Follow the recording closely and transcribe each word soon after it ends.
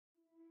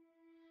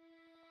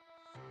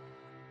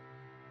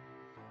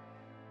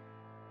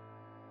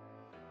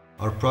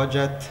Our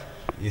project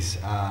is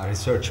a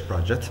research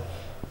project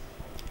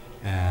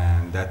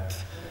and that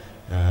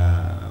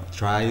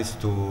tries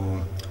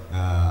to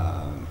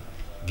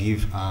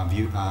give a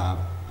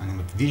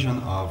vision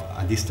of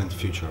a distant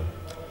future,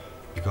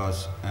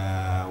 because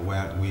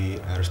when we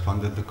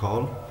responded the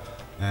call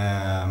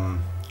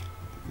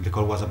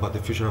was about the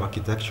future of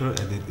architecture,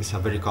 and it is a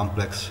very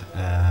complex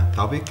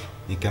topic.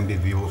 It can be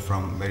viewed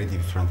from very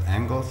different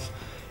angles,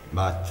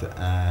 but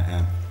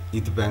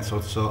it depends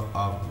also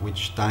on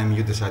which time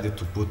you decided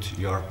to put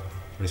your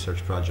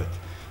research project.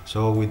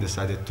 So we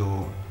decided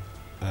to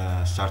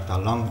start a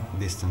long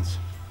distance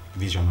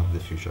vision of the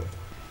future.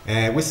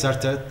 We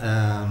started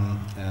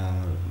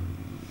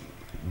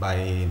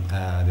by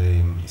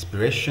the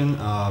inspiration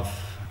of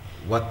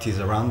what is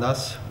around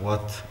us,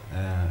 what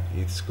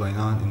is going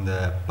on in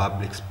the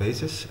public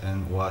spaces,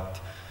 and what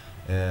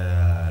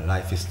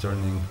life is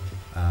turning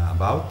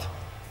about.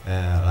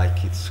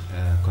 Like it's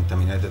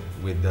contaminated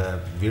with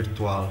the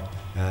virtual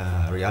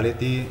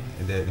reality.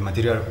 The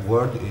material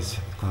world is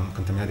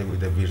contaminated with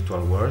the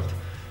virtual world,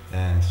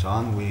 and so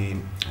on. We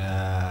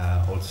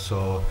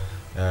also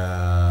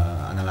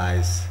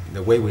analyze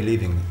the way we're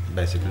living,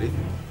 basically,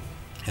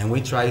 and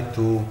we try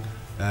to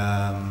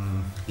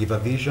give a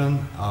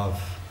vision of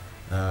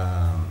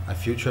a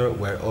future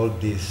where all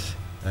this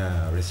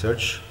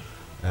research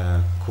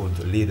could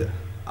lead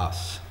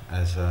us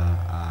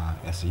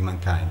as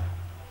humankind.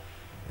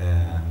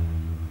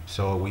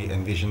 So we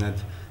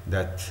envisioned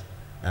that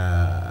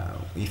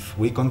if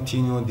we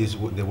continue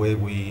the way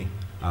we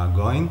are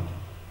going,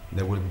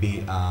 there will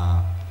be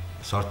a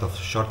sort of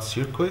short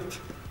circuit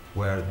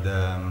where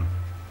the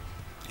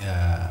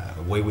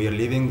way we are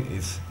living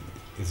is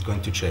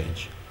going to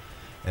change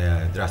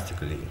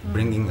drastically,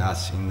 bringing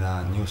us in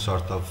a new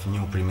sort of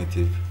new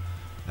primitive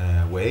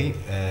way,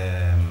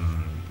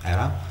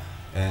 era.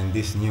 And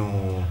this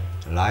new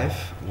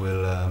life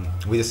will,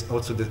 we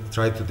also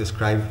try to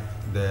describe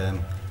the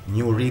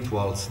new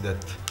rituals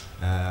that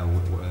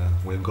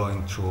we're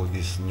going through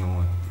this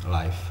new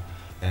life.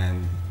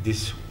 And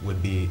this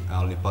would be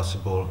only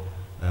possible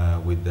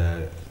with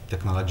the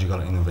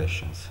technological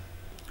innovations.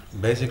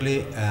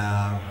 Basically,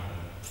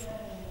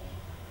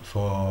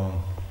 for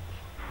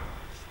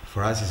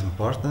us it's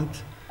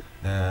important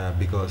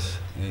because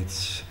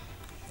it's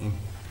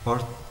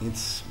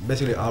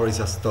basically ours is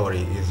a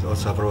story, is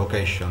also a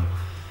provocation,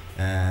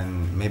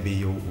 and maybe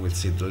you will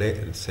see it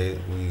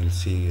we'll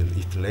see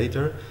it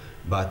later,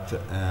 but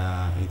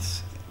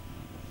it's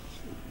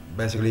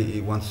basically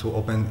it wants to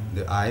open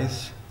the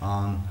eyes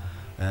on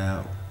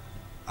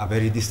a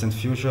very distant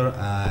future,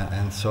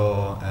 and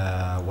so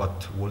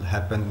what would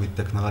happen with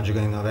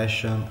technological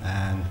innovation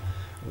and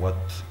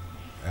what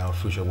our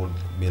future would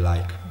be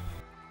like.